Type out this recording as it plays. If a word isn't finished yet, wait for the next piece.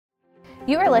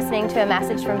You are listening to a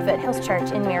message from Foothills Church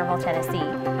in Maryville,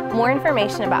 Tennessee. More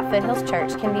information about Foothills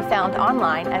Church can be found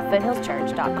online at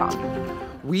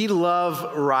foothillschurch.com. We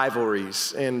love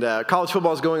rivalries, and college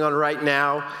football is going on right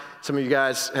now. Some of you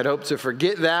guys had hoped to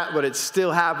forget that, but it's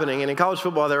still happening. And in college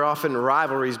football, there are often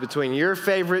rivalries between your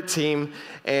favorite team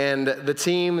and the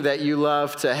team that you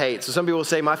love to hate. So some people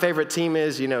say, my favorite team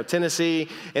is, Tennessee,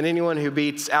 and anyone who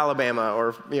beats Alabama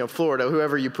or, Florida,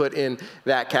 whoever you put in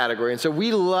that category. And so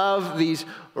we love these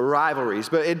rivalries,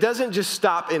 but it doesn't just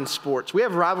stop in sports. We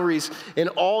have rivalries in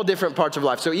all different parts of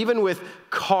life. So even with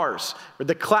cars,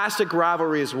 the classic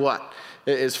rivalry is what?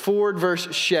 Is Ford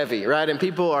versus Chevy, right? And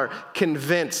people are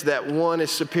convinced that one is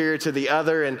superior to the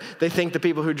other, and they think the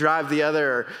people who drive the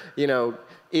other are,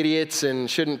 idiots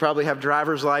and shouldn't probably have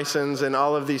driver's license and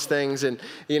all of these things. And,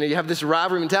 you have this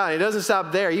rivalry mentality. It doesn't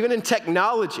stop there. Even in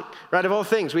technology, right, of all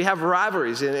things, we have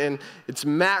rivalries. And it's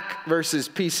Mac versus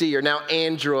PC or now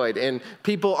Android. And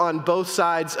people on both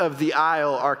sides of the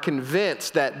aisle are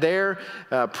convinced that their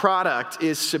product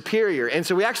is superior. And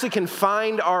so we actually can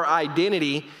find our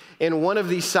identity in one of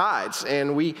these sides.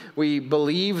 And we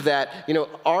believe that,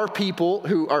 our people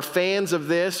who are fans of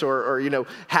this or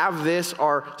have this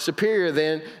are superior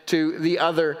then to the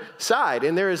other side.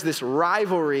 And there is this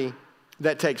rivalry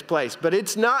that takes place. But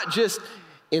it's not just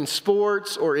in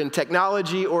sports or in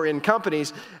technology or in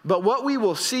companies, but what we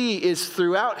will see is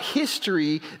throughout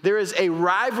history, there is a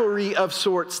rivalry of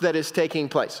sorts that is taking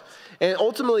place. And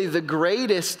ultimately, the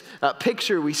greatest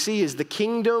picture we see is the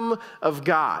kingdom of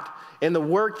God and the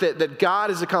work that God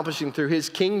is accomplishing through his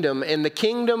kingdom, and the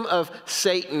kingdom of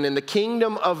Satan and the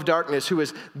kingdom of darkness, who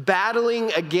is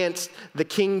battling against the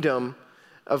kingdom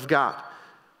of God.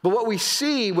 But what we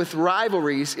see with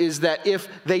rivalries is that if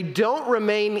they don't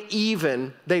remain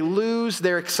even, they lose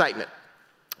their excitement.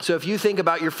 So if you think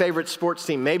about your favorite sports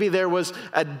team, maybe there was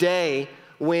a day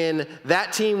when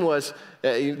that team was,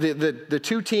 the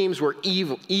two teams were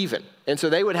even. And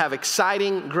so they would have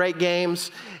exciting, great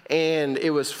games, and it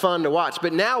was fun to watch.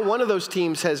 But now one of those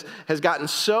teams has gotten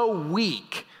so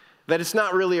weak that it's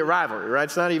not really a rivalry, right?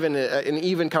 It's not even an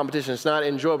even competition. It's not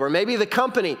enjoyable. Or maybe the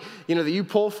company, that you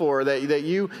pull for, that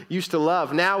you used to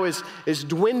love, now is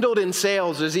dwindled in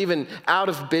sales, is even out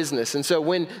of business. And so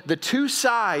when the two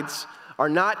sides are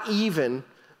not even,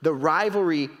 the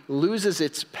rivalry loses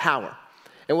its power.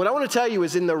 And what I want to tell you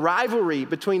is in the rivalry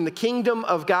between the kingdom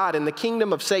of God and the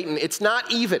kingdom of Satan, it's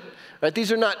not even, right? These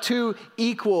are not two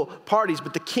equal parties,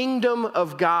 but the kingdom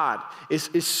of God is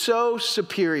so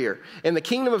superior. And the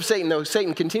kingdom of Satan, though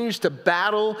Satan continues to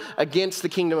battle against the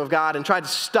kingdom of God and try to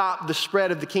stop the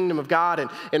spread of the kingdom of God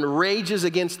and rages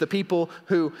against the people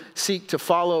who seek to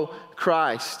follow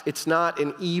Christ, it's not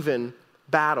an even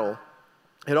battle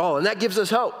at all. And that gives us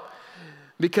hope,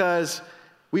 because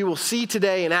we will see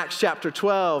today in Acts chapter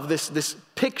 12 this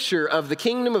picture of the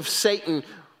kingdom of Satan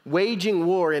waging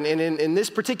war. And in this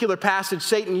particular passage,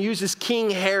 Satan uses King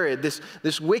Herod,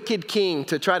 this wicked king,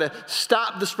 to try to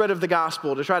stop the spread of the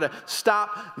gospel, to try to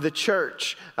stop the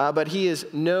church. But he is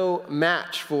no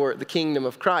match for the kingdom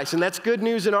of Christ. And that's good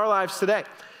news in our lives today.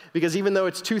 Because even though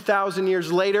it's 2,000 years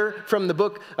later from the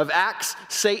book of Acts,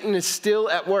 Satan is still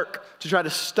at work to try to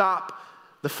stop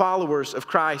the followers of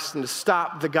Christ and to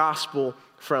stop the gospel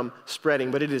from spreading,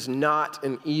 but it is not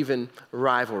an even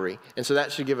rivalry. And so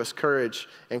that should give us courage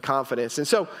and confidence. And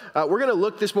so we're going to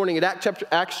look this morning at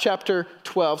Acts chapter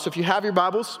 12. So if you have your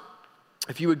Bibles,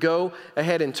 if you would go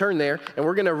ahead and turn there, and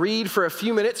we're going to read for a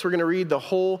few minutes. We're going to read the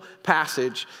whole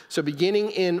passage. So beginning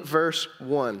in verse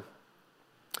 1.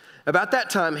 About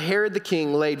that time, Herod the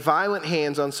king laid violent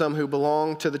hands on some who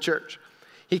belonged to the church.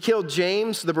 He killed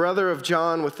James, the brother of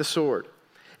John, with the sword.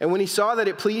 And when he saw that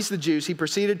it pleased the Jews, he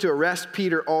proceeded to arrest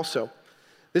Peter also.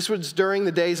 This was during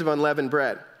the days of unleavened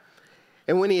bread.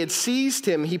 And when he had seized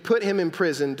him, he put him in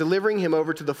prison, delivering him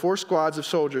over to the 4 squads of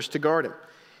soldiers to guard him,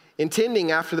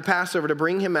 intending after the Passover to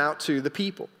bring him out to the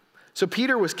people. So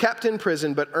Peter was kept in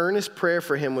prison, but earnest prayer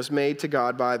for him was made to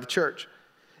God by the church.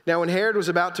 Now when Herod was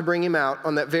about to bring him out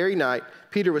on that very night,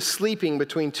 Peter was sleeping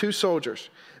between 2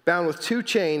 soldiers, bound with 2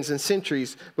 chains, and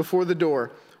sentries before the door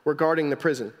were guarding the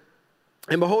prison.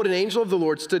 And behold, an angel of the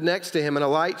Lord stood next to him, and a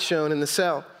light shone in the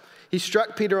cell. He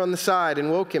struck Peter on the side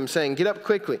and woke him, saying, "Get up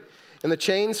quickly." And the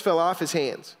chains fell off his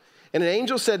hands. And an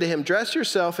angel said to him, "Dress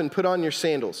yourself and put on your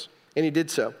sandals." And he did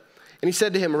so. And he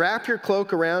said to him, "Wrap your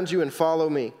cloak around you and follow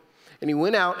me." And he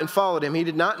went out and followed him. He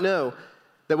did not know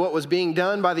that what was being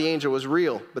done by the angel was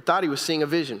real, but thought he was seeing a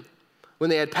vision. When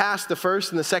they had passed the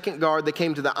first and the second guard, they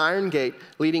came to the iron gate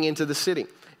leading into the city.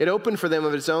 It opened for them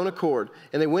of its own accord,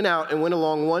 and they went out and went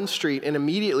along one street, and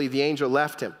immediately the angel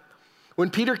left him. When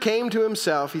Peter came to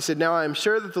himself, he said, "Now I am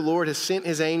sure that the Lord has sent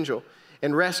his angel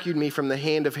and rescued me from the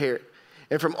hand of Herod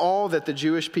and from all that the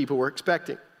Jewish people were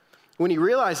expecting. When he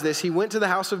realized this, he went to the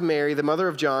house of Mary, the mother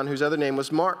of John, whose other name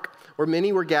was Mark, where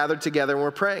many were gathered together and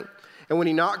were praying. And when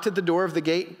he knocked at the door of the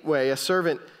gateway, a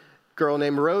servant girl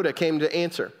named Rhoda came to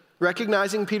answer.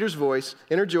 Recognizing Peter's voice,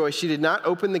 in her joy, she did not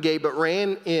open the gate, but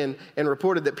ran in and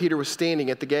reported that Peter was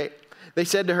standing at the gate. They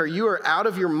said to her, "You are out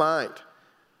of your mind."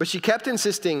 But she kept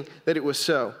insisting that it was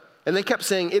so. And they kept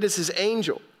saying, "It is his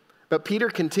angel." But Peter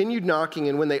continued knocking,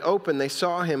 and when they opened, they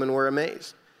saw him and were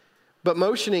amazed. But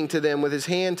motioning to them with his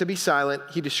hand to be silent,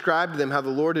 he described to them how the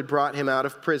Lord had brought him out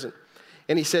of prison.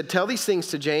 And he said, "Tell these things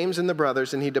to James and the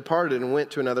brothers," and he departed and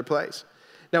went to another place.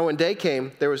 Now when day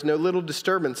came, there was no little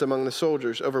disturbance among the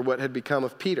soldiers over what had become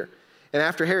of Peter. And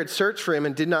after Herod searched for him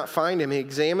and did not find him, he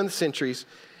examined the sentries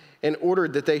and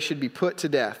ordered that they should be put to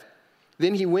death.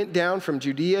 Then he went down from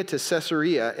Judea to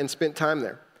Caesarea and spent time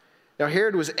there. Now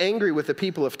Herod was angry with the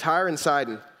people of Tyre and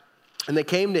Sidon, and they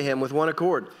came to him with one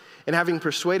accord. And having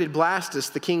persuaded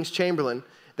Blastus, the king's chamberlain,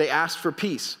 they asked for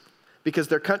peace, because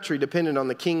their country depended on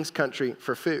the king's country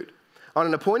for food. On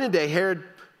an appointed day, Herod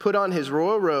put on his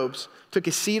royal robes, took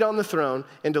his seat on the throne,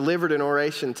 and delivered an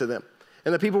oration to them.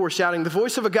 And the people were shouting, "The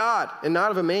voice of a God and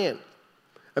not of a man."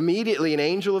 Immediately an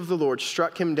angel of the Lord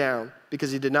struck him down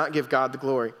because he did not give God the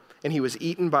glory, and he was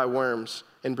eaten by worms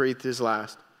and breathed his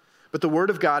last. But the word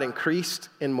of God increased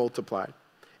and multiplied.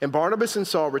 And Barnabas and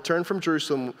Saul returned from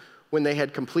Jerusalem when they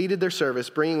had completed their service,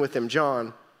 bringing with them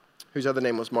John, whose other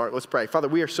name was Mark. Let's pray. Father,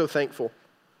 we are so thankful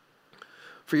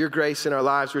for your grace in our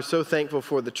lives. We're so thankful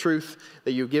for the truth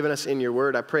that you've given us in your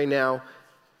word. I pray now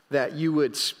that you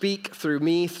would speak through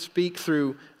me, speak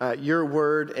through your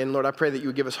word. And Lord, I pray that you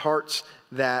would give us hearts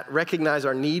that recognize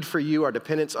our need for you, our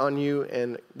dependence on you,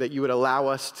 and that you would allow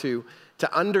us to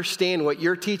understand what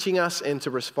you're teaching us and to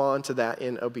respond to that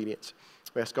in obedience.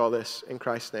 We ask all this in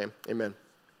Christ's name. Amen.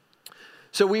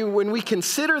 So when we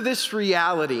consider this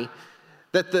reality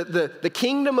that the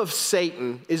kingdom of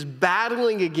Satan is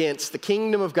battling against the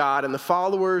kingdom of God and the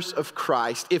followers of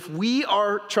Christ, if we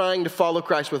are trying to follow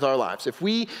Christ with our lives, if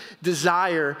we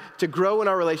desire to grow in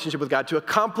our relationship with God, to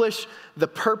accomplish the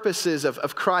purposes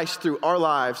of Christ through our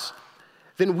lives,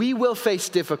 then we will face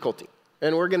difficulty.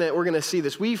 And we're gonna see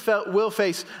this. Will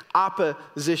face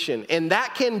opposition, and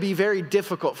that can be very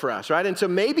difficult for us, right? And so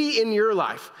maybe in your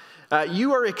life,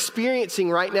 you are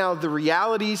experiencing right now the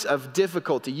realities of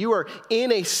difficulty. You are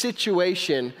in a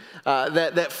situation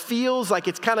that feels like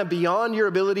it's kind of beyond your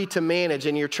ability to manage,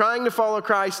 and you're trying to follow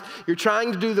Christ, you're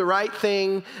trying to do the right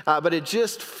thing, but it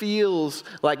just feels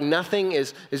like nothing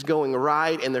is going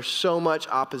right, and there's so much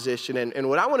opposition. And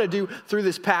what I want to do through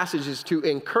this passage is to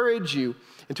encourage you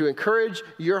and to encourage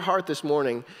your heart this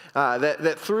morning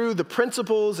that through the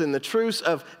principles and the truths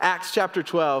of Acts chapter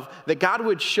 12, that God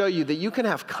would show you that you can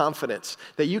have confidence,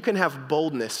 that you can have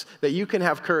boldness, that you can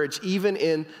have courage even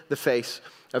in the face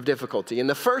of difficulty. And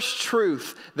the first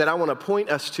truth that I want to point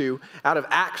us to out of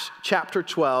Acts chapter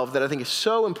 12 that I think is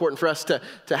so important for us to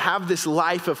have this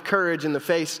life of courage in the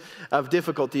face of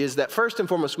difficulty is that first and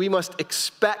foremost, we must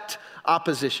expect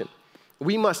opposition.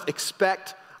 We must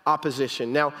expect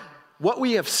opposition. Now, what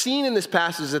we have seen in this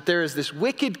passage is that there is this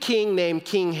wicked king named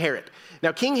King Herod.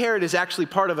 Now, King Herod is actually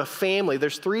part of a family.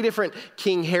 There's 3 different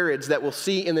King Herods that we'll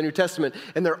see in the New Testament,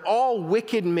 and they're all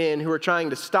wicked men who are trying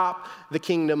to stop the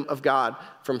kingdom of God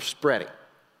from spreading.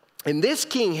 And this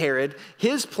King Herod,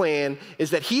 his plan is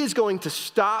that he is going to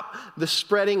stop the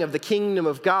spreading of the kingdom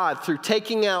of God through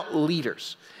taking out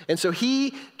leaders. And so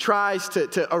he tries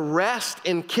to arrest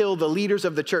and kill the leaders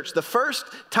of the church. The first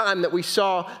time that we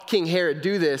saw King Herod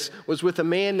do this was with a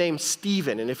man named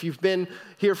Stephen. And if you've been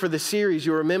here for the series,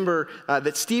 you'll remember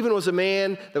that Stephen was a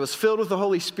man that was filled with the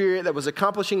Holy Spirit, that was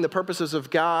accomplishing the purposes of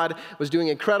God, was doing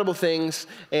incredible things,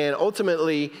 and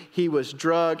ultimately he was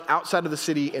dragged outside of the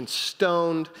city and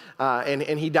stoned,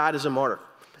 and he died as a martyr.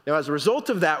 Now, as a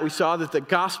result of that, we saw that the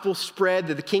gospel spread,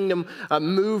 that the kingdom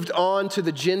moved on to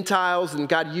the Gentiles, and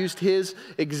God used his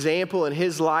example and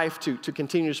his life to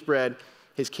continue to spread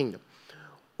his kingdom.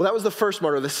 Well, that was the first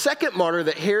martyr. The second martyr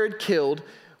that Herod killed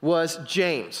was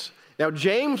James. Now,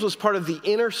 James was part of the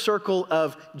inner circle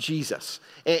of Jesus.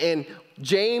 And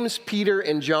James, Peter,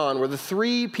 and John were the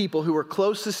 3 people who were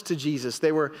closest to Jesus.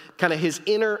 They were kind of his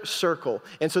inner circle.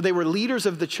 And so they were leaders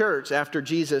of the church after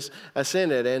Jesus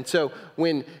ascended. And so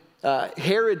when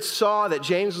Herod saw that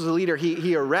James was a leader,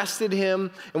 he arrested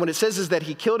him. And what it says is that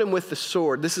he killed him with the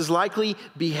sword. This is likely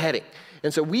beheading.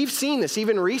 And so we've seen this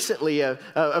even recently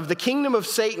of the kingdom of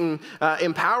Satan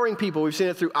empowering people. We've seen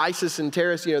it through ISIS and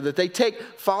terrorists, that they take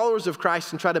followers of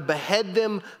Christ and try to behead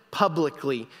them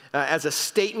publicly as a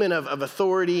statement of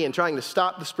authority and trying to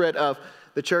stop the spread of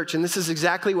the church. And this is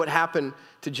exactly what happened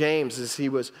to James as he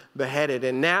was beheaded.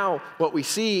 And now what we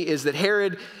see is that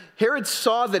Herod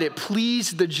saw that it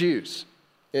pleased the Jews,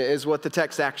 is what the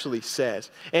text actually says.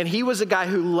 And he was a guy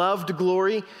who loved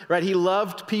glory, right? He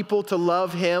loved people to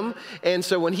love him. And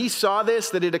so when he saw this,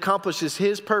 that it accomplishes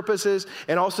his purposes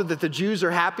and also that the Jews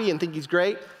are happy and think he's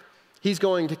great, he's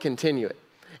going to continue it.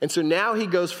 And so now he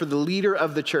goes for the leader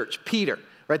of the church, Peter,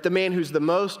 right? The man who's the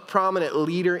most prominent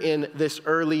leader in this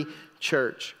early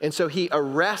church. And so he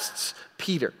arrests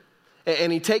Peter.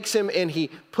 And he takes him and he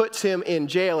puts him in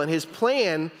jail. And his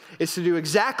plan is to do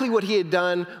exactly what he had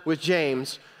done with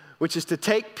James, which is to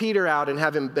take Peter out and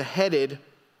have him beheaded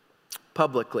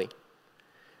publicly.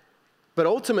 But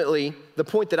ultimately, the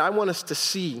point that I want us to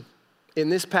see in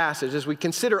this passage as we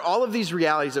consider all of these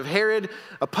realities of Herod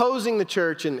opposing the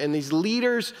church and these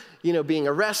leaders, being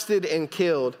arrested and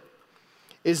killed,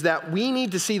 is that we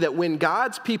need to see that when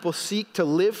God's people seek to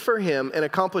live for him and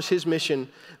accomplish his mission,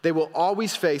 they will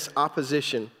always face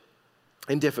opposition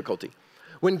and difficulty.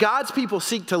 When God's people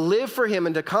seek to live for him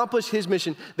and to accomplish his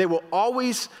mission, they will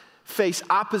always face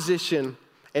opposition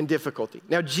and difficulty.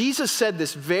 Now, Jesus said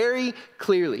this very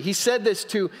clearly. He said this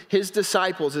to his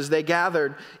disciples as they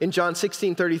gathered in John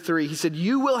 16:33. He said,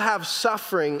 "You will have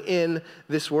suffering in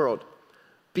this world.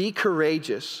 Be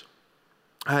courageous.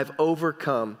 I have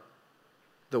overcome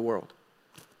the world."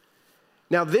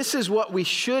 Now, this is what we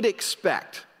should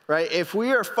expect, right? If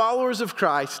we are followers of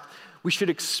Christ, we should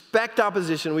expect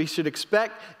opposition, we should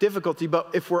expect difficulty, but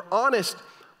if we're honest,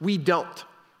 we don't.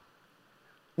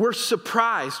 We're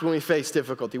surprised when we face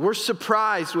difficulty. We're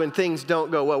surprised when things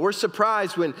don't go well. We're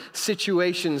surprised when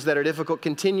situations that are difficult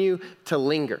continue to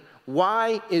linger.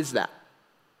 Why is that?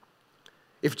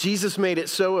 If Jesus made it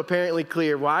so apparently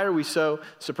clear, why are we so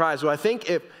surprised? Well, I think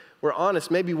if we're honest,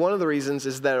 maybe one of the reasons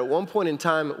is that at one point in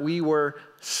time, we were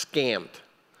scammed.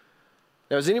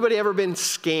 Now, has anybody ever been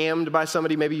scammed by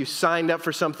somebody? Maybe you signed up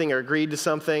for something or agreed to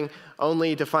something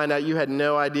only to find out you had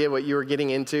no idea what you were getting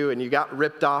into and you got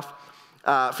ripped off.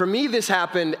 For me, this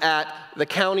happened at the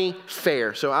county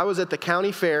fair. So I was at the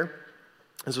county fair.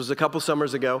 This was a couple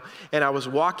summers ago, and I was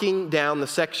walking down the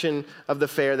section of the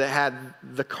fair that had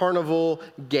the carnival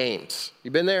games. You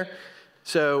been there?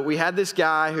 So we had this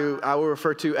guy who I will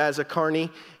refer to as a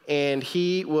carny, and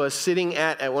he was sitting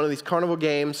at one of these carnival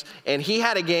games, and he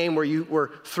had a game where you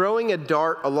were throwing a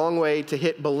dart a long way to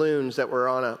hit balloons that were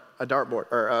on a dartboard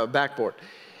or a backboard.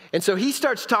 And so he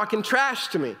starts talking trash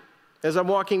to me as I'm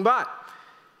walking by.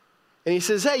 And he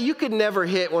says, "Hey, you could never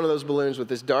hit one of those balloons with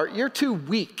this dart. You're too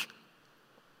weak."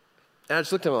 And I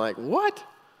just looked at him like, "What?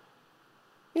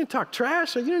 You talk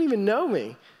trash? You don't even know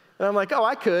me." And I'm like, "Oh,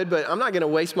 I could, but I'm not going to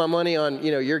waste my money on,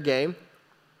 your game."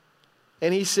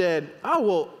 And he said, "Oh,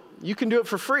 well, you can do it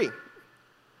for free."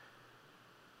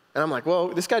 And I'm like, well,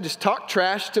 this guy just talked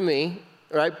trash to me,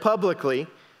 right, publicly,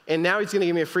 and now he's going to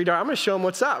give me a free dart. I'm going to show him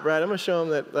what's up, right? I'm going to show him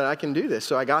that I can do this.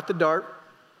 So I got the dart,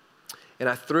 and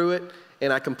I threw it,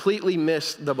 and I completely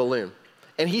missed the balloon.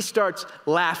 And he starts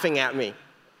laughing at me.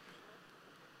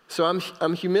 So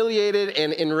I'm humiliated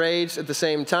and enraged at the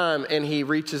same time, and he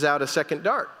reaches out a second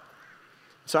dart.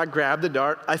 So I grab the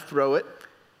dart, I throw it,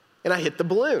 and I hit the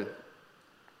balloon.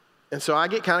 And so I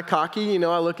get kind of cocky,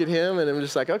 I look at him, and I'm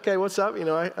just like, "Okay, what's up?"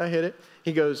 I hit it.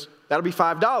 He goes, "That'll be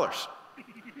 $5.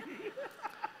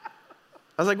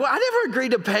 I was like, "Well, I never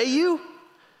agreed to pay you."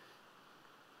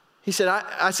 He said,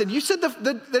 I said, "You said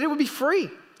that it would be free."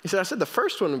 He said, "I said the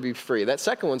first one would be free. That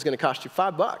second one's going to cost you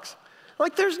 $5. I'm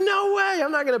like, "There's no way.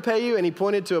 I'm not going to pay you." And he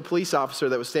pointed to a police officer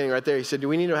that was standing right there. He said, "Do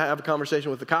we need to have a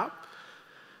conversation with the cop?"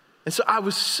 And so I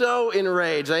was so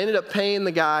enraged. I ended up paying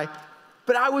the guy,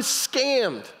 but I was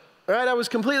scammed, right? I was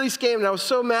completely scammed, and I was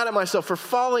so mad at myself for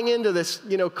falling into this,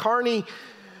 carny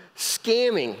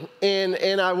scamming.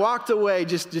 And I walked away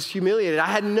just humiliated. I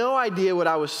had no idea what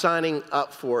I was signing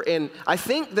up for. And I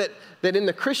think that in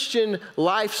the Christian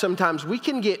life, sometimes we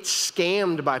can get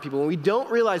scammed by people when we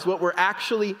don't realize what we're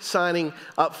actually signing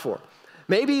up for.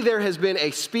 Maybe there has been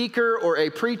a speaker or a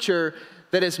preacher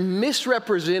that has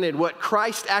misrepresented what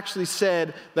Christ actually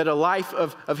said that a life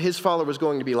of his follower was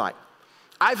going to be like.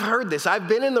 I've heard this. I've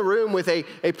been in the room with a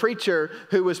preacher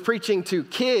who was preaching to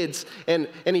kids, and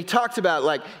he talked about,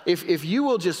 like, if you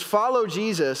will just follow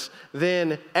Jesus,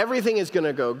 then everything is going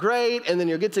to go great, and then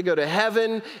you'll get to go to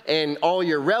heaven, and all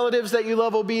your relatives that you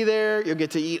love will be there. You'll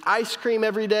get to eat ice cream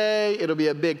every day. It'll be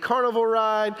a big carnival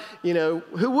ride.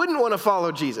 Who wouldn't want to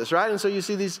follow Jesus, right? And so you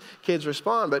see these kids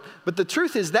respond. But the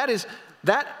truth is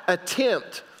that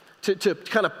attempt to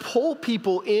kind of pull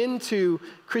people into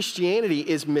Christianity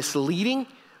is misleading,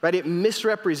 right? It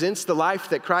misrepresents the life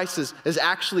that Christ has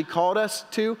actually called us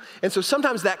to. And so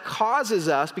sometimes that causes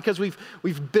us, because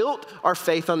we've built our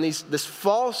faith on this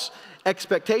false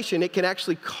expectation, it can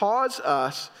actually cause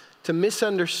us to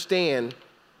misunderstand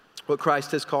what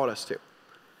Christ has called us to.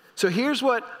 So here's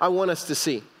what I want us to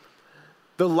see.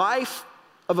 The life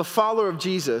of a follower of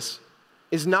Jesus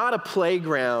is not a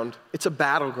playground, it's a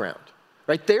battleground,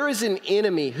 right? There is an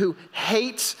enemy who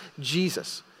hates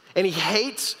Jesus, and he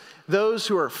hates those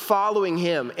who are following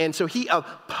him, and so he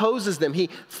opposes them. He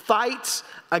fights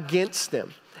against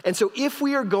them. And so if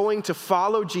we are going to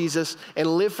follow Jesus and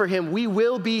live for him, we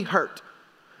will be hurt.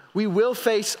 We will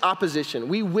face opposition.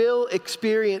 We will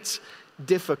experience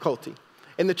difficulty.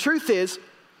 And the truth is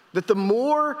that the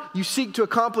more you seek to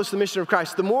accomplish the mission of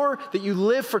Christ, the more that you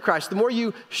live for Christ, the more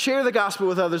you share the gospel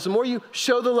with others, the more you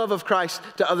show the love of Christ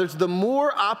to others, the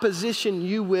more opposition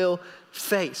you will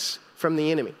face from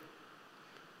the enemy.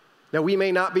 Now, we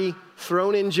may not be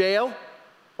thrown in jail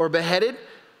or beheaded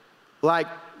like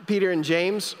Peter and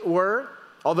James were,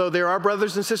 although there are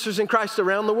brothers and sisters in Christ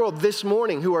around the world this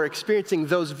morning who are experiencing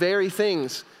those very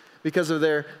things because of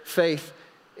their faith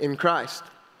in Christ.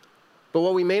 But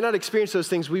while we may not experience those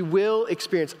things, we will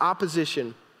experience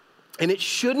opposition, and it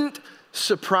shouldn't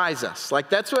surprise us. Like,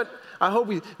 that's what I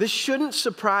hope this shouldn't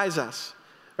surprise us,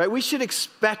 right? We should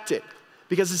expect it,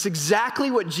 because it's exactly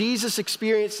what Jesus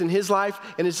experienced in his life,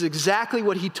 and it's exactly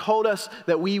what he told us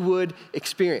that we would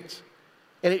experience.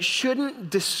 And it shouldn't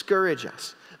discourage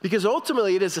us, because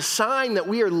ultimately it is a sign that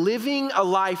we are living a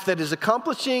life that is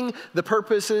accomplishing the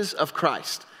purposes of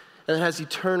Christ, and it has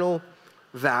eternal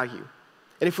value.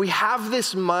 And if we have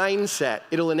this mindset,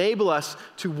 it'll enable us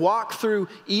to walk through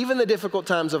even the difficult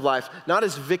times of life, not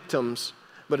as victims,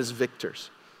 but as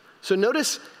victors. So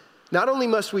notice, not only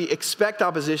must we expect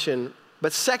opposition,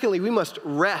 but secondly, we must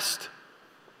rest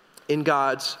in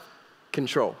God's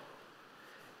control.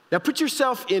 Now put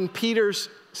yourself in Peter's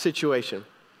situation.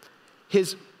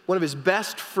 One of his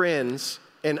best friends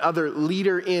and other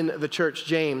leader in the church,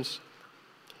 James,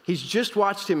 he's just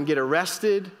watched him get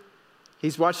arrested.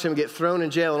 He's watched him get thrown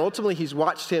in jail, and ultimately he's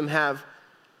watched him have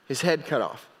his head cut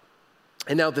off.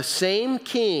 And now the same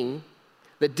king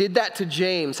that did that to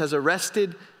James has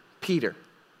arrested Peter,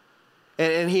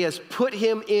 and he has put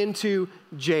him into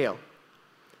jail.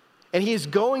 And he is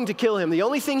going to kill him. The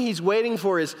only thing he's waiting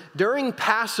for is during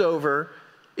Passover,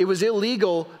 it was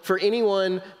illegal for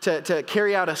anyone to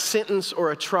carry out a sentence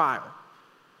or a trial.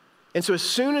 And so as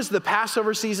soon as the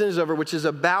Passover season is over, which is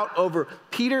about over,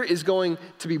 Peter is going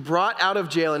to be brought out of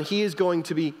jail and he is going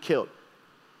to be killed.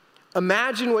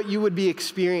 Imagine what you would be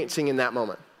experiencing in that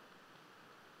moment.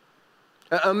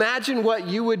 Imagine what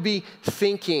you would be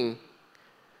thinking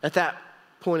at that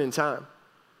point in time.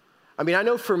 I mean, I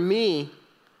know for me,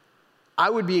 I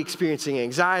would be experiencing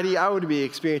anxiety. I would be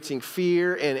experiencing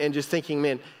fear and just thinking,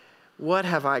 man, what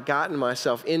have I gotten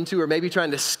myself into? Or maybe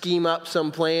trying to scheme up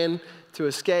some plan to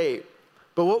escape.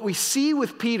 But what we see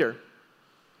with Peter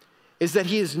is that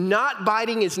he is not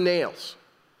biting his nails.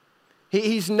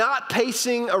 He's not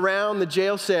pacing around the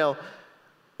jail cell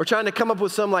or trying to come up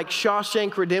with some like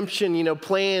Shawshank Redemption,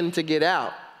 plan to get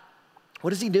out.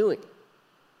 What is he doing?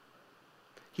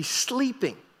 He's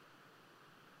sleeping.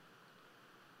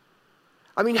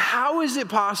 I mean, how is it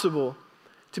possible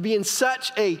to be in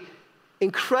such a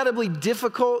incredibly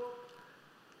difficult,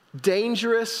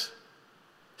 dangerous,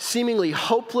 seemingly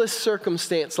hopeless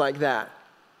circumstance like that,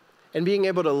 and being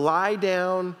able to lie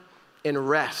down and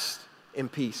rest in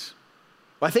peace?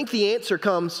 Well, I think the answer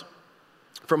comes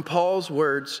from Paul's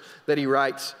words that he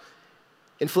writes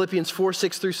in Philippians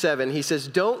 4:6-7. He says,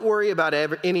 "Don't worry about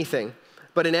anything,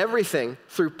 but in everything,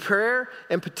 through prayer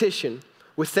and petition,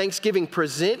 with thanksgiving,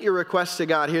 present your requests to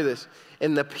God." Hear this.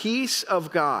 "And the peace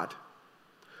of God,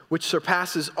 which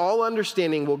surpasses all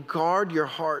understanding, will guard your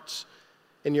hearts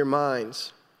and your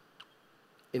minds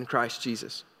in Christ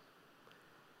Jesus."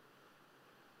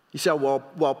 You see,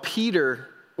 while Peter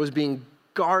was being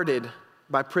guarded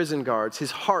by prison guards,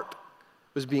 his heart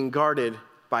was being guarded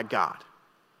by God.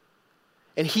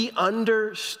 And he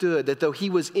understood that though he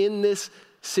was in this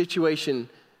situation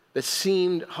that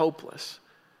seemed hopeless,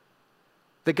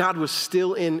 that God was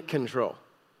still in control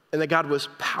and that God was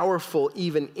powerful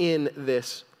even in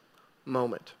this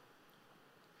moment.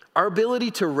 Our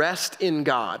ability to rest in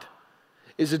God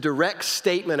is a direct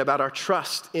statement about our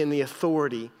trust in the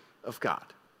authority of God.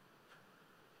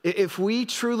 If we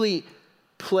truly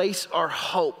place our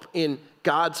hope in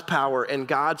God's power and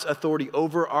God's authority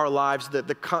over our lives,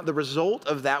 the result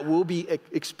of that will be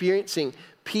experiencing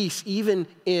peace even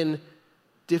in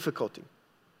difficulty.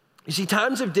 You see,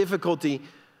 times of difficulty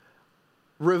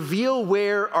reveal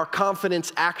where our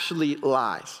confidence actually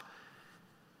lies.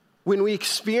 When we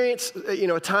experience,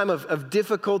 a time of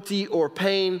difficulty or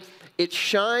pain, it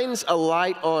shines a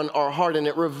light on our heart and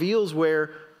it reveals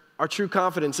where our true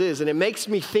confidence is. And it makes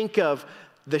me think of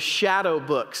the shadow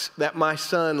books that my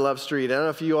son loves to read. I don't know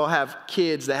if you all have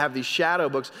kids that have these shadow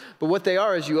books, but what they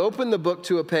are is you open the book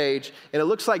to a page and it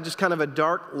looks like just kind of a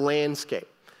dark landscape.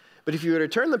 But if you were to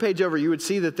turn the page over, you would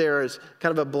see that there is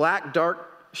kind of a black, dark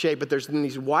shape, but there's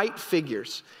these white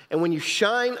figures. And when you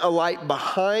shine a light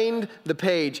behind the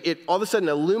page, it all of a sudden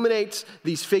illuminates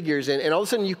these figures, and all of a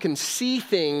sudden you can see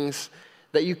things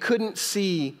that you couldn't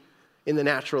see in the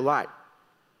natural light.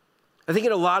 I think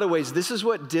in a lot of ways, this is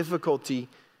what difficulty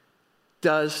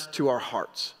does to our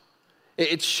hearts.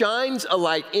 It shines a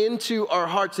light into our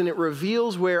hearts and it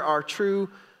reveals where our true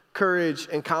courage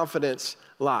and confidence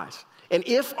lies. And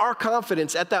if our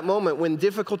confidence at that moment when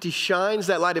difficulty shines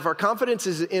that light, if our confidence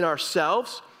is in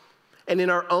ourselves and in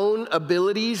our own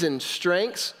abilities and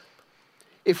strengths,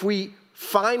 if we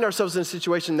find ourselves in a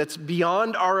situation that's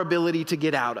beyond our ability to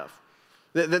get out of,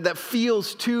 that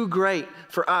feels too great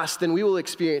for us, then we will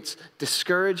experience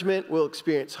discouragement, we'll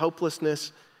experience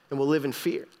hopelessness, and we'll live in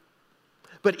fear.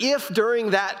 But if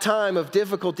during that time of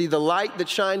difficulty, the light that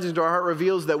shines into our heart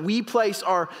reveals that we place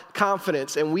our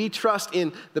confidence and we trust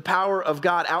in the power of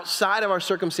God outside of our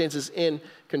circumstances in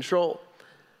control,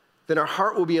 then our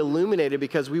heart will be illuminated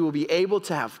because we will be able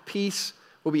to have peace,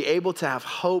 we'll be able to have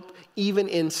hope, even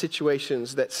in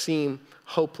situations that seem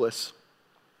hopeless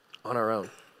on our own.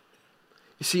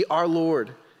 You see, our Lord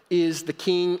is the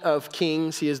King of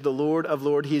kings. He is the Lord of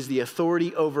lords. He is the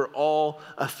authority over all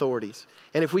authorities.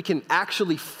 And if we can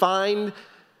actually find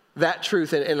that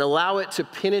truth and allow it to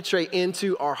penetrate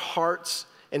into our hearts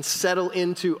and settle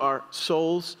into our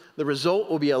souls, the result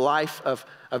will be a life of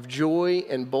joy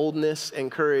and boldness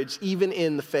and courage, even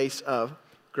in the face of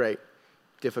great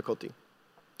difficulty.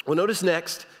 Well, notice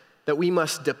next that we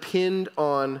must depend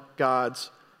on God's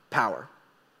power.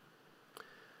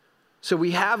 So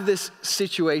we have this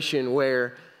situation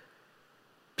where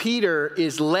Peter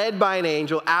is led by an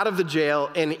angel out of the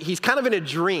jail, and he's kind of in a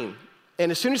dream.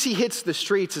 And as soon as he hits the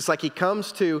streets, it's like he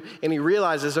comes to and he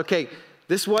realizes, okay,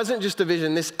 this wasn't just a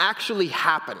vision, this actually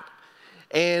happened.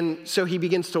 And so he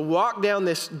begins to walk down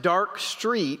this dark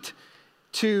street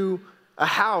to a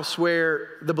house where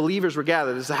the believers were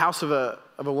gathered. It's the house of a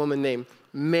woman named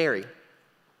Mary.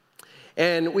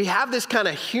 And we have this kind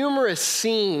of humorous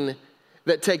scene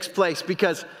that takes place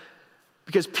because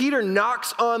Peter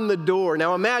knocks on the door.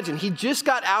 Now imagine, he just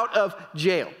got out of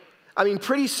jail. I mean,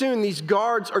 pretty soon these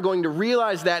guards are going to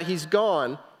realize that he's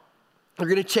gone. They're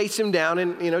going to chase him down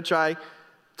and, try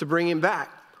to bring him back.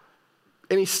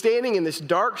 And he's standing in this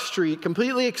dark street,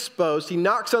 completely exposed. He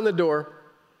knocks on the door.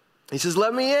 He says,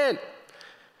 "Let me in."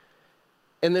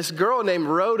 And this girl named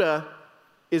Rhoda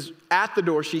is at the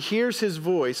door. She hears his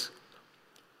voice.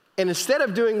 And instead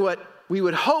of doing what we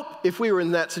would hope if we were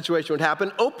in that situation would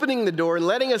happen, opening the door and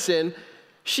letting us in,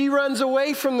 she runs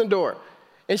away from the door.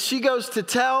 And she goes to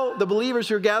tell the believers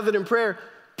who are gathered in prayer,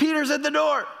 "Peter's at the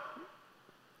door."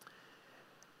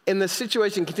 And the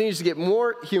situation continues to get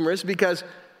more humorous because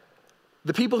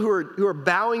the people who are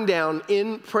bowing down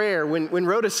in prayer, when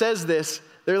Rhoda says this,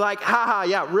 they're like, "Ha,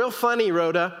 yeah, real funny,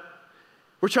 Rhoda.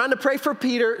 We're trying to pray for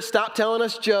Peter. Stop telling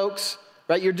us jokes.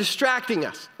 Right, you're distracting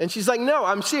us." And she's like, "No,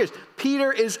 I'm serious.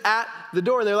 Peter is at the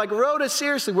door." And they're like, "Rhoda,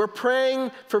 seriously, we're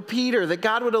praying for Peter, that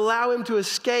God would allow him to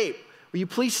escape. Will you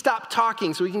please stop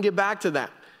talking so we can get back to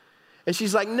that?" And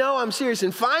she's like, "No, I'm serious."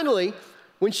 And finally,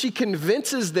 when she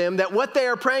convinces them that what they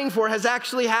are praying for has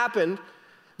actually happened,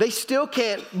 they still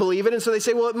can't believe it. And so they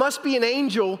say, "Well, it must be an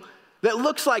angel that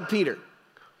looks like Peter."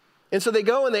 And so they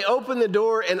go and they open the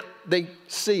door and they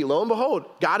see, lo and behold,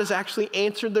 God has actually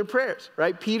answered their prayers,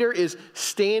 right? Peter is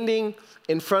standing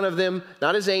in front of them,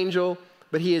 not as angel,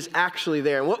 but he is actually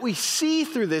there. And what we see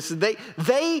through this is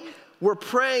they were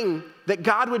praying that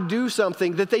God would do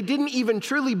something that they didn't even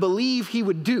truly believe he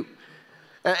would do.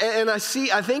 And I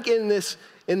think in this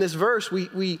verse,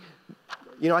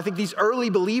 I think these early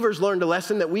believers learned a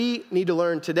lesson that we need to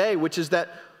learn today, which is that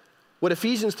what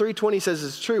Ephesians 3:20 says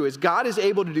is true, is God is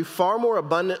able to do far more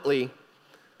abundantly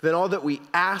than all that we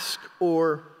ask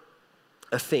or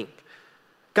think.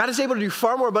 God is able to do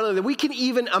far more abundantly than we can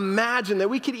even imagine, that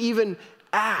we could even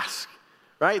ask,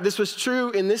 right? This was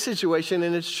true in this situation,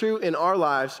 and it's true in our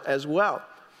lives as well.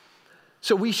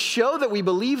 So we show that we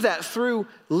believe that through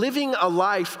living a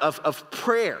life of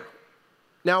prayer.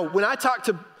 Now, when I talk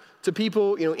to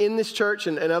people, in this church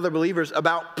and other believers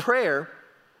about prayer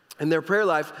and their prayer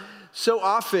life, so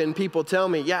often people tell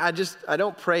me, "Yeah, I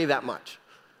don't pray that much."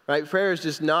 right? Prayer is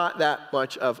just not that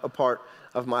much of a part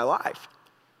of my life.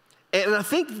 And I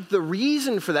think the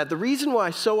reason for that, the reason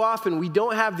why so often we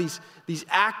don't have these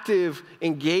active,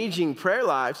 engaging prayer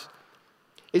lives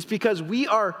is because we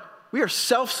are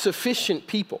self-sufficient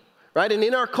people, right? And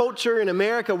in our culture in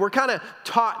America, we're kind of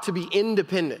taught to be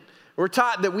independent. We're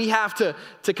taught that we have to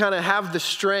kind of have the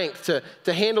strength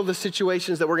to handle the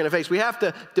situations that we're going to face. We have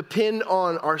to depend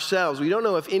on ourselves. We don't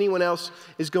know if anyone else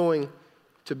is going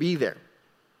to be there.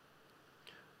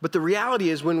 But the reality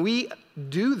is when we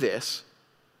do this,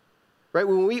 right,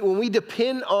 when we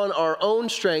depend on our own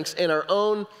strengths and our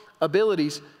own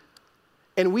abilities,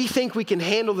 and we think we can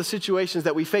handle the situations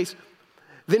that we face,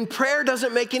 then prayer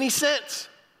doesn't make any sense.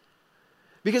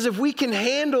 Because if we can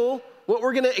handle what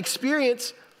we're going to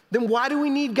experience, then why do we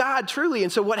need God truly?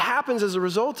 And so what happens as a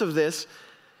result of this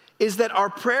is that our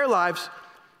prayer lives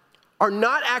are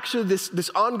not actually this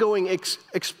ongoing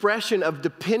expression of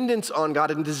dependence on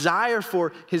God and desire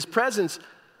for his presence,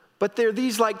 but they're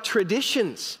these like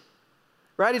traditions,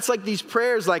 right? It's like these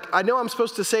prayers, like I know I'm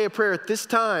supposed to say a prayer at this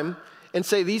time and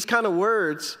say these kind of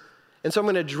words, and so I'm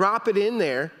going to drop it in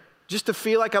there just to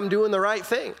feel like I'm doing the right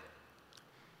thing.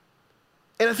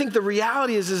 And I think the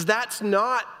reality is that's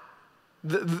not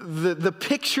the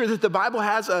picture that the Bible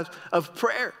has of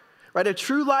prayer, right? A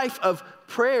true life of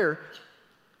prayer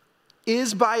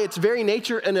is by its very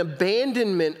nature an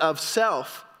abandonment of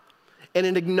self and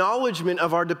an acknowledgement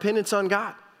of our dependence on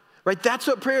God, right? That's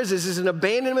what prayer is an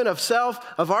abandonment of self,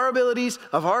 of our abilities,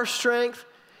 of our strength,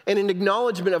 and an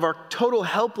acknowledgement of our total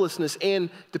helplessness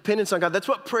and dependence on God. That's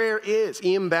what prayer is.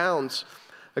 E.M. Bounds,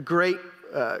 a great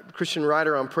Christian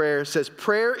writer on prayer, says,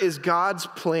 prayer is God's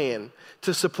plan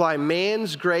to supply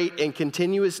man's great and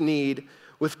continuous need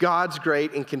with God's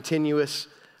great and continuous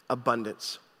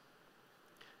abundance.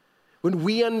 When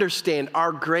we understand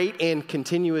our great and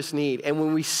continuous need, and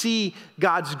when we see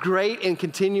God's great and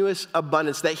continuous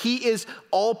abundance, that he is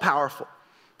all powerful,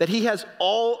 that he has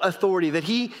all authority, that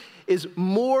he is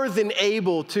more than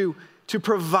able to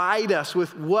provide us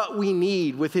with what we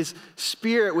need, with his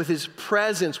spirit, with his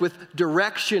presence, with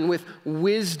direction, with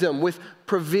wisdom, with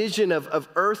provision of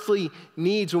earthly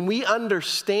needs. When we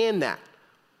understand that,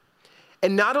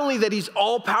 and not only that he's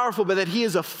all powerful, but that he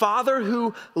is a father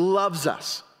who loves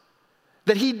us,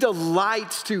 that he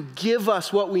delights to give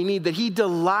us what we need, that he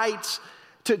delights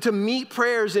to meet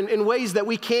prayers in ways that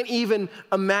we can't even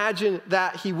imagine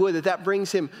that he would, that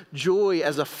brings him joy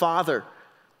as a father.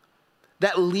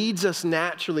 That leads us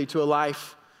naturally to a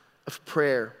life of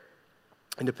prayer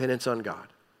and dependence on God.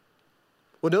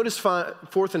 Well, notice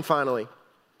fourth and finally,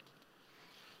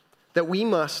 that we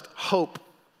must hope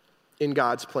in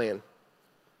God's plan.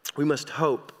 We must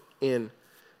hope in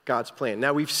God's plan.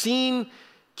 Now, we've seen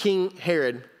King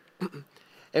Herod,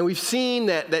 and we've seen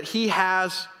that he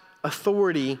has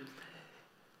authority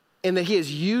and that he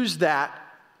has used that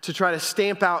to try to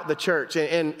stamp out the church.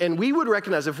 And we would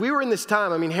recognize, if we were in this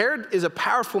time, I mean, Herod is a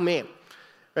powerful man,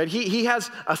 right? He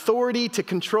has authority to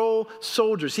control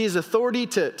soldiers. He has authority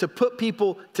to put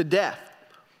people to death.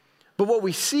 But what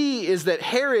we see is that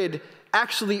Herod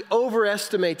actually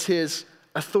overestimates his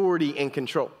authority and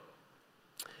control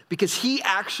because he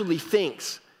actually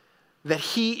thinks that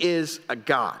he is a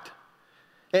god.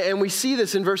 And we see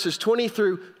this in verses 20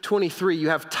 through 23. You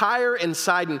have Tyre and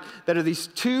Sidon that are these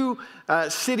two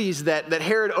cities that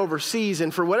Herod oversees,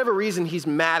 and for whatever reason, he's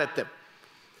mad at them.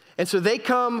 And so they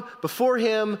come before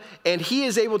him, and he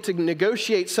is able to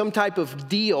negotiate some type of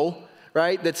deal,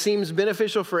 right, that seems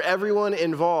beneficial for everyone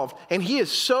involved. And he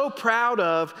is so proud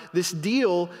of this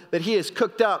deal that he has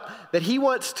cooked up that he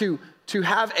wants to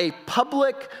have a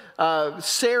public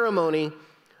ceremony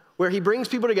where he brings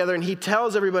people together and he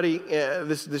tells everybody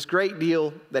this great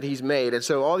deal that he's made. And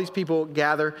so all these people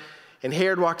gather, and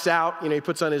Herod walks out. He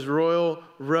puts on his royal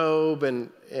robe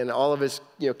and all of his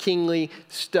kingly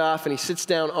stuff, and he sits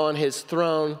down on his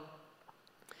throne,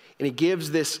 and he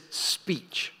gives this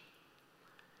speech.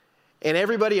 And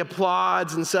everybody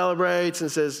applauds and celebrates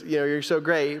and says, you're so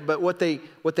great. But what they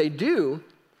do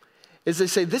is they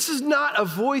say, this is not a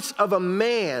voice of a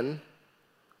man,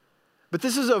 but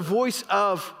this is a voice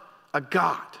of a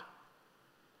God.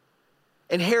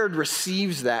 And Herod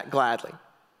receives that gladly.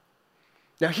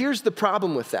 Now here's the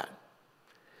problem with that,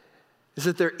 is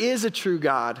that there is a true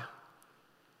God,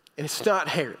 and it's not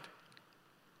Herod.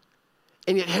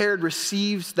 And yet Herod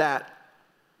receives that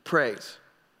praise.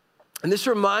 And this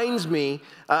reminds me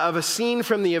of a scene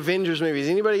from the Avengers movies.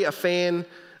 Anybody a fan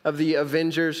of the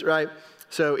Avengers, right?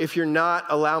 So if you're not,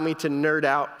 allow me to nerd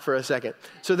out for a second.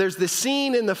 So there's this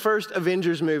scene in the first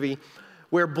Avengers movie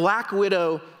where Black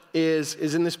Widow is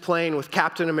in this plane with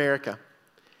Captain America.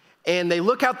 And they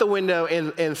look out the window,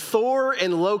 and Thor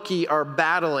and Loki are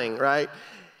battling, right?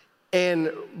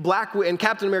 And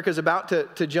Captain America is about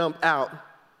to jump out.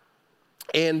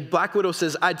 And Black Widow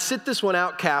says, "I'd sit this one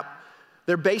out, Cap.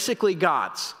 They're basically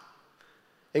gods."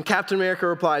 And Captain America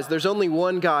replies, "There's only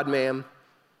one God, ma'am,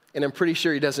 and I'm pretty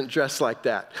sure he doesn't dress like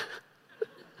that."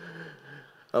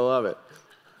 I love it.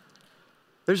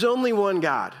 There's only one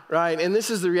God, right? And this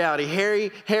is the reality.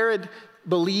 Herod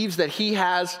believes that he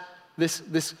has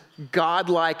this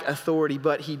godlike authority,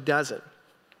 but he doesn't.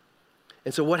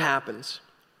 And so what happens?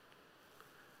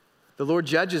 The Lord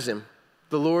judges him.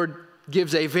 The Lord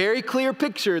gives a very clear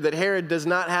picture that Herod does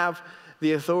not have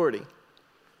the authority.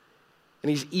 And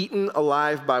he's eaten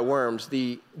alive by worms.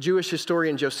 The Jewish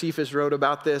historian Josephus wrote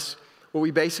about this. What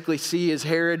we basically see is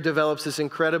Herod develops this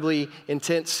incredibly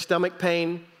intense stomach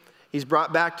pain. He's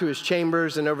brought back to his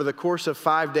chambers, and over the course of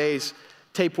 5 days,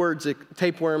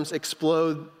 tapeworms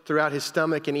explode throughout his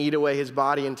stomach and eat away his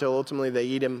body until ultimately they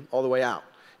eat him all the way out,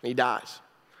 and he dies.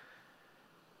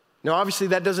 Now, obviously,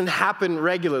 that doesn't happen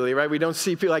regularly, right? We don't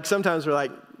see people, like sometimes we're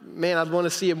like, man, I'd want to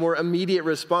see a more immediate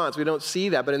response. We don't see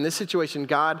that, but in this situation,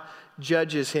 God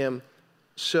judges him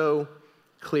so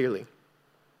clearly.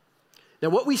 Now,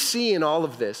 what we see in all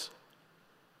of this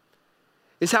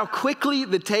is how quickly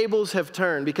the tables have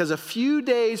turned, because a few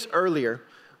days earlier,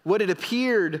 what it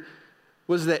appeared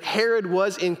was that Herod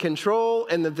was in control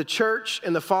and that the church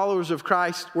and the followers of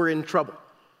Christ were in trouble.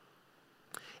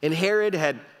 And Herod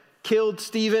had killed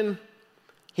Stephen,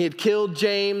 he had killed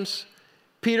James,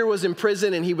 Peter was in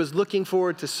prison, and he was looking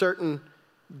forward to certain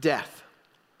death.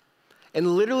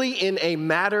 And literally in a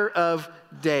matter of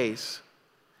days,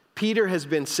 Peter has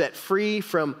been set free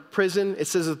from prison. It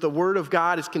says that the word of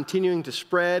God is continuing to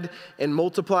spread and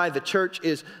multiply. The church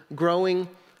is growing,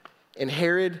 and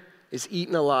Herod is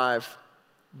eaten alive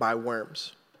by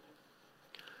worms.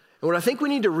 And what I think we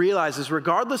need to realize is,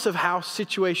 regardless of how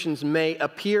situations may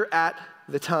appear at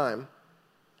the time,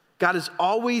 God is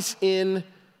always in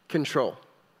control.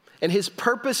 And his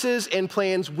purposes and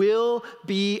plans will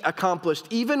be accomplished,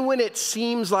 even when it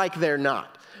seems like they're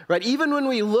not, right? Even when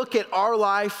we look at our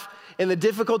life and the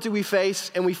difficulty we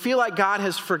face and we feel like God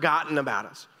has forgotten about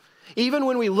us. Even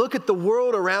when we look at the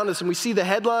world around us and we see the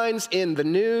headlines in the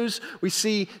news, we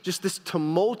see just this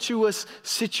tumultuous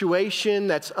situation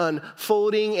that's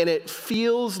unfolding, and it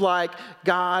feels like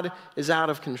God is out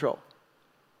of control.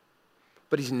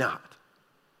 But he's not.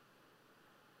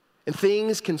 And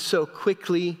things can so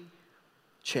quickly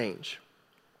change.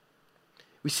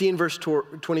 We see in verse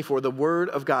 24, the word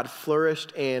of God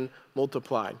flourished and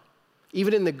multiplied,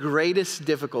 even in the greatest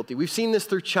difficulty. We've seen this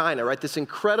through China, right? This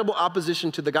incredible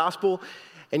opposition to the gospel,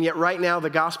 and yet right now the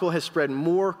gospel has spread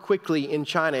more quickly in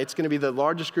China. It's going to be the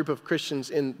largest group of Christians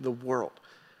in the world,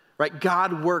 right?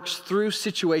 God works through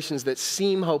situations that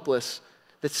seem hopeless,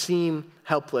 that seem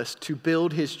helpless, to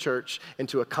build his church and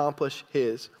to accomplish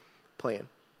his plan.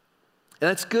 And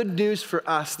that's good news for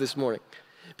us this morning,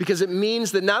 because it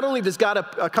means that not only does God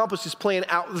accomplish his plan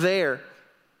out there,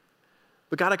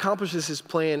 but God accomplishes his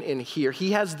plan in here.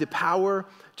 He has the power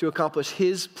to accomplish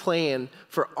his plan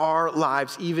for our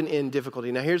lives, even in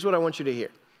difficulty. Now, here's what I want you to hear.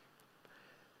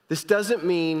 This doesn't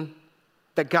mean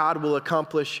that God will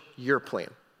accomplish your plan.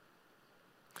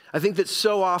 I think that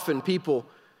so often people,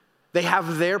 they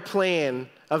have their plan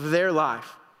of their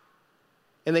life,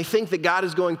 and they think that God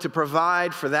is going to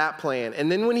provide for that plan.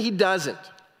 And then when he doesn't,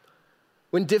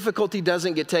 when difficulty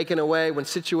doesn't get taken away, when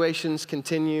situations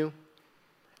continue,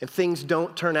 and things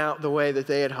don't turn out the way that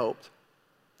they had hoped,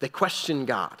 they question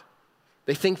God.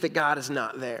 They think that God is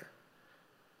not there.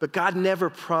 But God never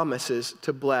promises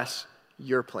to bless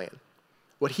your plan.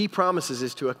 What he promises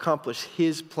is to accomplish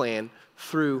his plan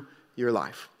through your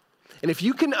life. And if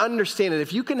you can understand it,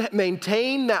 if you can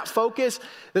maintain that focus,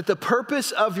 that the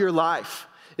purpose of your life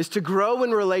is to grow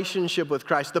in relationship with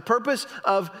Christ. The purpose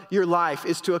of your life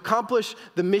is to accomplish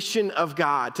the mission of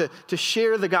God, to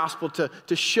share the gospel,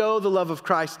 to show the love of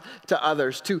Christ to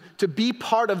others, to be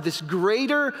part of this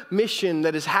greater mission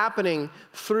that is happening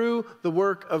through the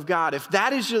work of God. If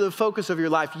that is the focus of your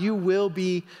life, you will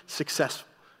be successful.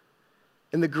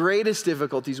 And the greatest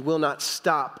difficulties will not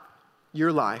stop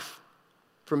your life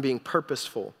from being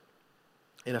purposeful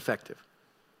and effective.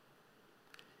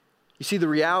 You see, the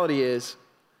reality is,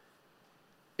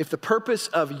 if the purpose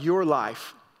of your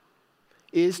life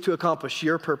is to accomplish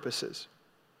your purposes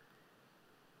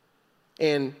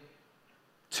and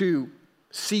to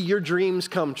see your dreams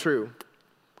come true,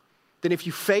 then if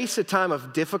you face a time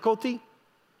of difficulty,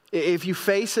 if you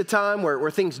face a time where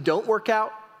things don't work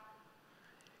out,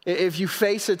 if you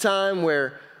face a time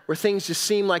where things just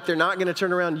seem like they're not going to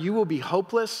turn around, you will be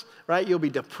hopeless, right? You'll be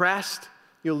depressed.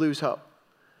 you'll lose hope.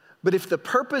 But if the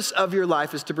purpose of your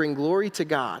life is to bring glory to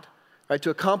God, right, to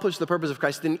accomplish the purpose of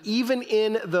Christ, then even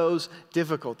in those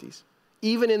difficulties,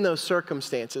 even in those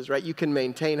circumstances, right, you can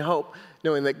maintain hope,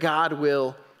 knowing that God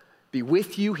will be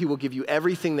with you. He will give you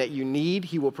everything that you need.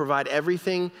 He will provide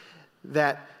everything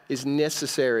that is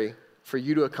necessary for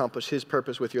you to accomplish his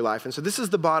purpose with your life. And so this is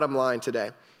the bottom line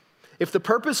today. If the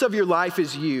purpose of your life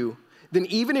is you, then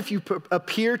even if you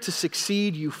appear to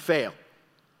succeed, you fail.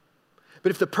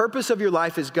 But if the purpose of your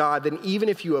life is God, then even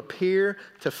if you appear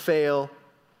to fail,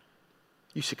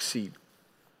 you succeed.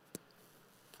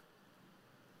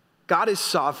 God is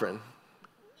sovereign.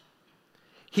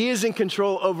 He is in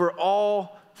control over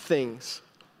all things.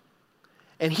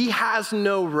 And he has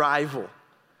no rival.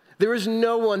 There is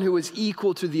no one who is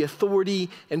equal to the authority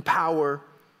and power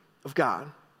of God.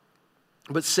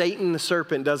 But Satan, the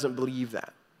serpent, doesn't believe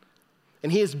that.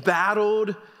 And he has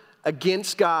battled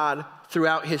against God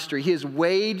throughout history. He has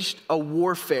waged a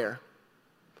warfare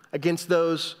against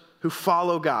those who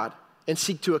follow God and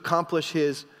seek to accomplish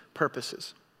his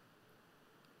purposes.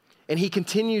 And he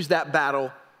continues that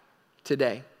battle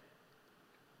today.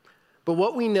 But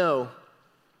what we know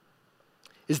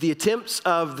is the attempts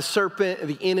of the serpent,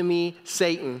 the enemy,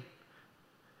 Satan,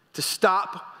 to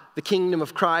stop the kingdom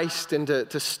of Christ and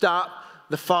to stop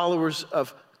the followers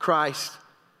of Christ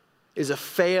is a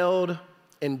failed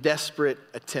and desperate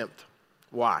attempt.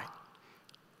 Why?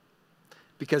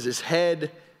 Because his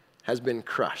head has been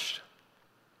crushed.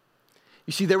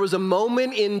 You see, there was a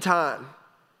moment in time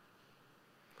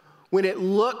when it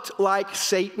looked like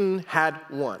Satan had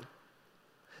won.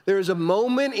 There was a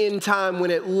moment in time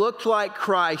when it looked like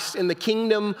Christ and the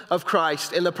kingdom of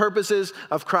Christ and the purposes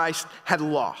of Christ had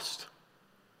lost.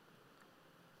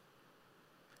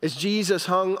 As Jesus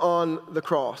hung on the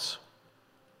cross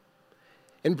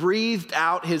and breathed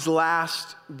out his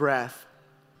last breath,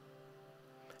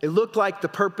 it looked like the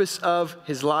purpose of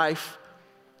his life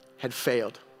had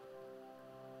failed.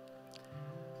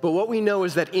 But what we know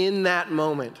is that in that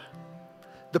moment,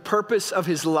 the purpose of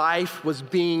his life was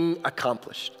being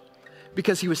accomplished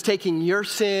because he was taking your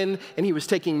sin and he was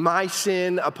taking my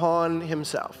sin upon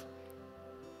himself.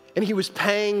 And he was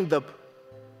paying the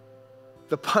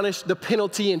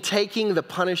penalty and taking the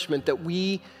punishment that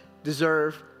we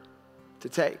deserve to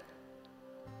take.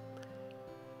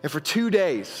 And for 2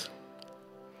 days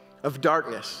of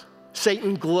darkness,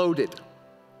 Satan gloated.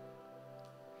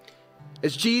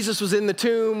 As Jesus was in the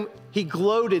tomb, he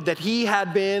gloated that he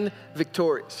had been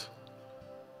victorious.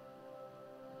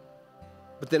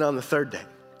 But then on the third day,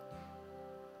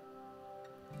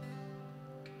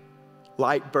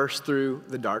 light burst through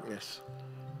the darkness.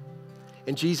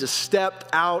 And Jesus stepped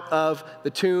out of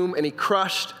the tomb and he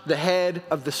crushed the head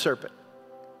of the serpent.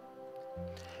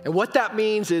 And what that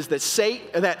means is that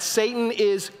Satan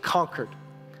is conquered,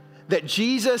 that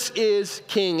Jesus is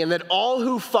king, and that all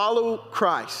who follow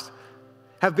Christ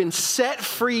have been set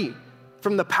free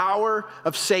from the power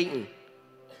of Satan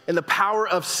and the power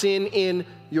of sin in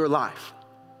your life.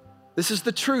 This is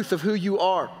the truth of who you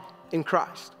are in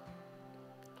Christ.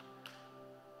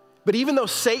 But even though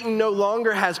Satan no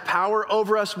longer has power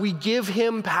over us, we give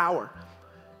him power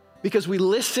because we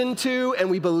listen to and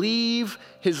we believe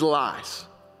his lies.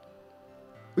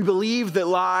 We believe the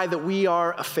lie that we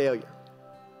are a failure.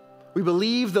 We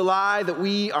believe the lie that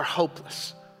we are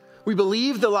hopeless. We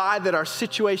believe the lie that our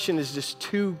situation is just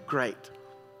too great.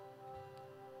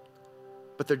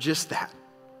 But they're just that.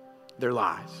 They're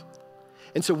lies.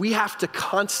 And so we have to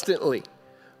constantly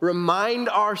remind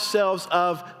ourselves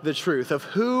of the truth, of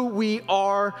who we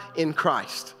are in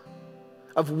Christ,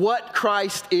 of what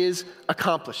Christ is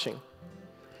accomplishing.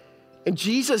 And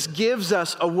Jesus gives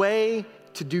us a way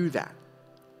to do that.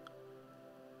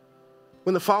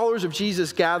 When the followers of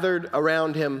Jesus gathered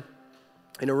around him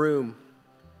in a room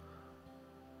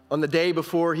on the day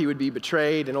before he would be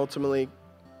betrayed and ultimately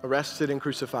arrested and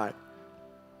crucified,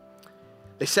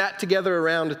 they sat together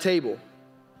around a table.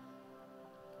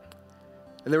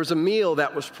 And there was a meal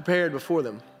that was prepared before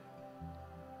them.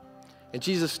 And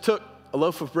Jesus took a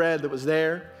loaf of bread that was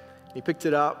there, and he picked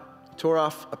it up, tore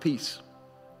off a piece.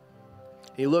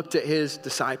 He looked at his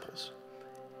disciples.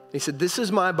 And he said, "This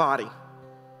is my body,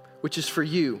 which is for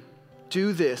you.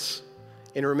 Do this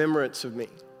in remembrance of me."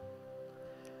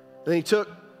 And then he took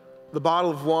the bottle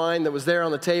of wine that was there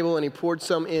on the table and he poured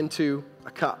some into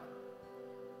a cup.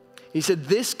 He said,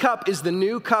 "This cup is the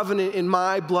new covenant in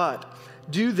my blood.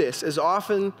 Do this as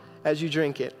often as you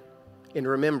drink it in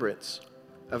remembrance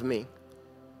of me."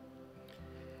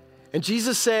 And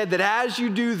Jesus said that as you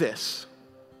do this,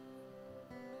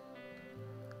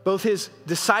 both his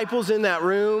disciples in that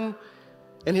room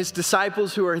and his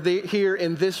disciples who are here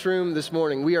in this room this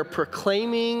morning, we are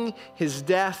proclaiming his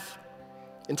death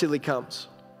until he comes.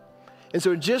 And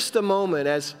so in just a moment,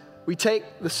 as we take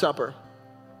the supper,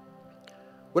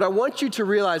 what I want you to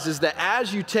realize is that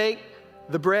as you take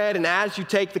the bread and as you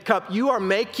take the cup, you are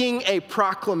making a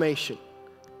proclamation.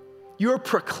 You are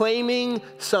proclaiming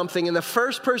something, and the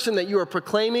first person that you are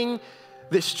proclaiming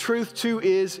this truth to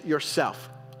is yourself.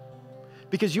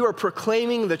 Because you are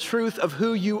proclaiming the truth of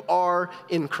who you are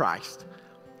in Christ.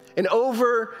 And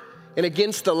over and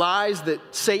against the lies that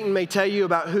Satan may tell you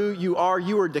about who you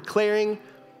are declaring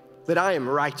that I am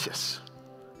righteous,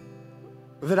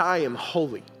 that I am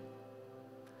holy,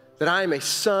 that I am a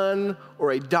son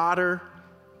or a daughter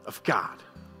of God.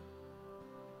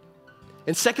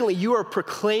 And secondly, you are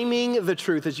proclaiming the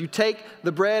truth as you take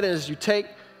the bread and as you take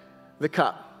the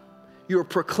cup. You are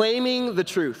proclaiming the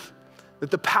truth that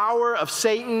the power of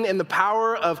Satan and the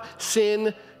power of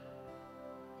sin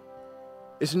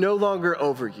is no longer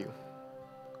over you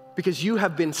because you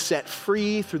have been set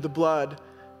free through the blood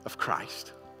of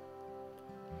Christ.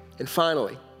 And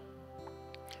finally,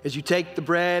 as you take the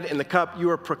bread and the cup, you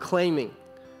are proclaiming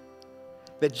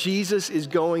that Jesus is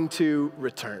going to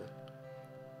return.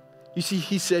 You see,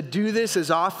 he said, do this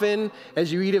as often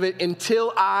as you eat of it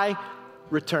until I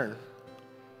return.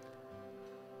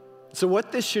 So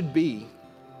what this should be,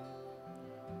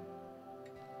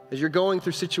 as you're going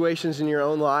through situations in your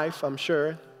own life, I'm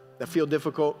sure, that feel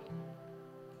difficult,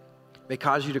 may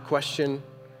cause you to question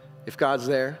if God's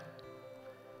there.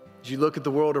 As you look at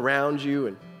the world around you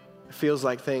and it feels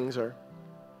like things are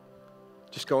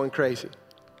just going crazy.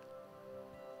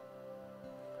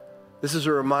 This is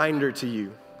a reminder to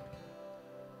you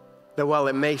that while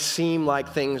it may seem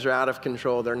like things are out of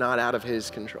control, they're not out of his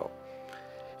control.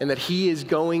 And that he is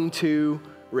going to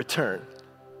return.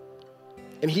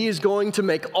 And he is going to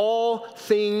make all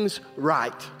things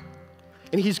right.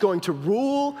 And he's going to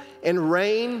rule and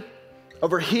reign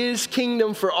over his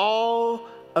kingdom for all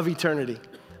of eternity.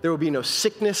 There will be no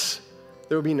sickness.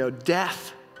 There will be no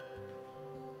death.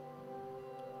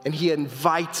 And he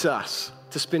invites us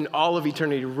to spend all of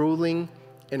eternity ruling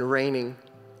and reigning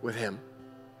with him.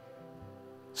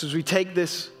 So as we take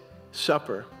this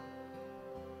supper,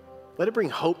 let it bring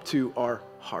hope to our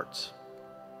hearts.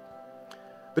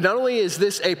 But not only is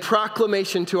this a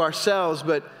proclamation to ourselves,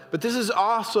 but this is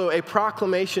also a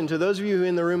proclamation to those of you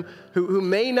in the room who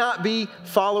may not be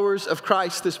followers of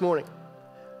Christ this morning.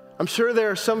 I'm sure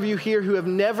there are some of you here who have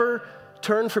never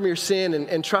turned from your sin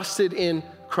and trusted in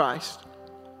Christ.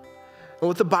 And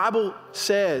what the Bible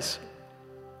says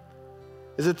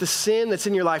is that the sin that's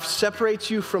in your life separates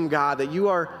you from God, that you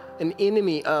are an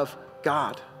enemy of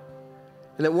God,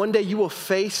 and that one day you will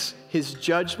face his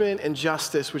judgment and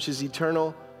justice, which is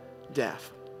eternal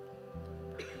death.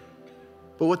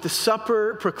 But what the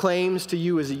supper proclaims to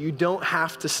you is that you don't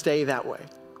have to stay that way.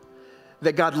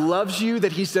 That God loves you,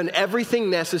 that he's done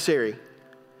everything necessary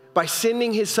by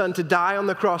sending his son to die on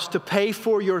the cross to pay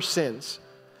for your sins.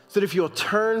 So that if you'll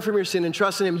turn from your sin and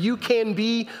trust in him, you can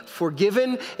be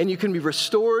forgiven and you can be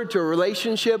restored to a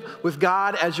relationship with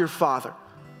God as your Father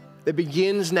that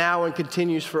begins now and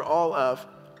continues for all of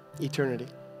eternity.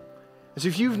 And so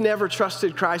if you've never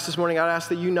trusted Christ this morning, I'd ask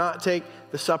that you not take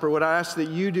the supper. What I ask that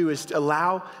you do is to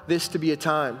allow this to be a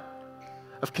time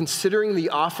of considering the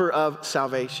offer of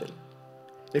salvation.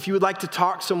 If you would like to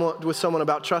talk with someone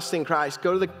about trusting Christ,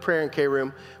 go to the prayer and care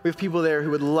room. We have people there who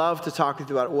would love to talk with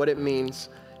you about what it means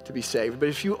to be saved. But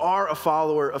if you are a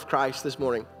follower of Christ this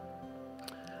morning,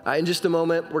 in just a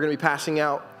moment, we're going to be passing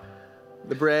out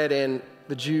the bread and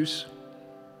the juice.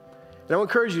 And I want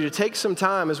to encourage you to take some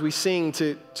time as we sing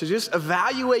to just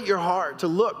evaluate your heart, to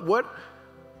look, what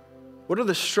are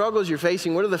the struggles you're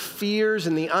facing? What are the fears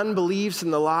and the unbeliefs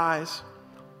and the lies?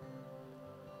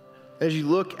 As you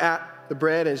look at the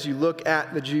bread, as you look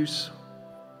at the juice,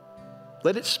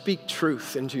 let it speak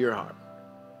truth into your heart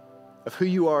of who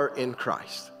you are in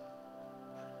Christ,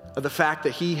 of the fact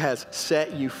that he has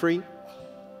set you free,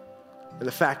 and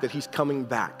the fact that he's coming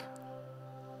back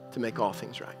to make all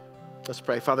things right. Let's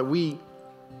pray. Father, we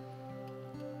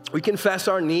confess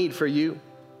our need for you.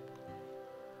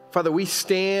 Father, we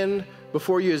stand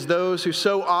before you as those who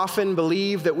so often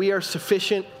believe that we are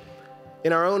sufficient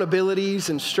in our own abilities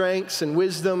and strengths and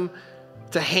wisdom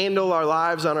to handle our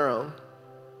lives on our own.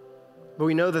 But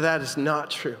we know that that is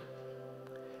not true.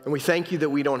 And we thank you that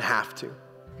we don't have to.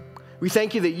 We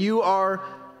thank you that you are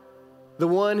the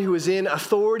one who is in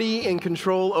authority and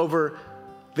control over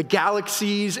the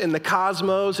galaxies and the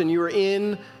cosmos, and you are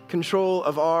in control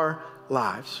of our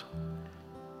lives.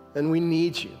 And we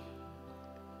need you.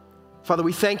 Father,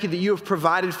 we thank you that you have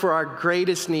provided for our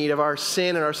greatest need of our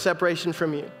sin and our separation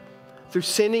from you through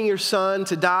sending your Son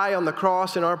to die on the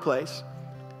cross in our place,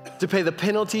 to pay the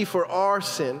penalty for our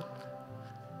sin,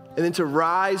 and then to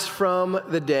rise from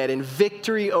the dead in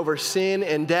victory over sin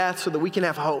and death so that we can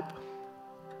have hope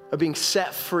of being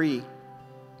set free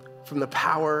from the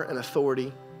power and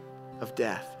authority of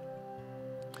death.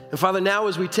 And Father, now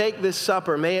as we take this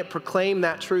supper, may it proclaim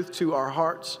that truth to our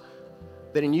hearts,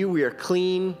 that in you we are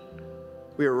clean,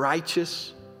 we are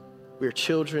righteous, we are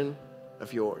children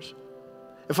of yours.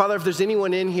 And Father, if there's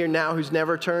anyone in here now who's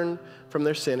never turned from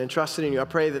their sin and trusted in you, I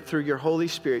pray that through your Holy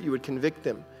Spirit you would convict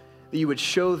them, that you would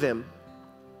show them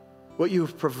what you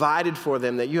have provided for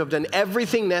them, that you have done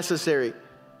everything necessary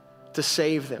to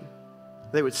save them.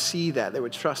 They would see that, they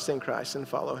would trust in Christ and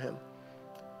follow him.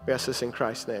 We ask this in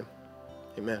Christ's name.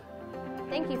 Amen.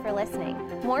 Thank you for listening.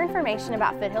 More information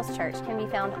about Foothills Church can be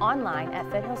found online at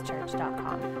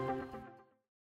foothillschurch.com.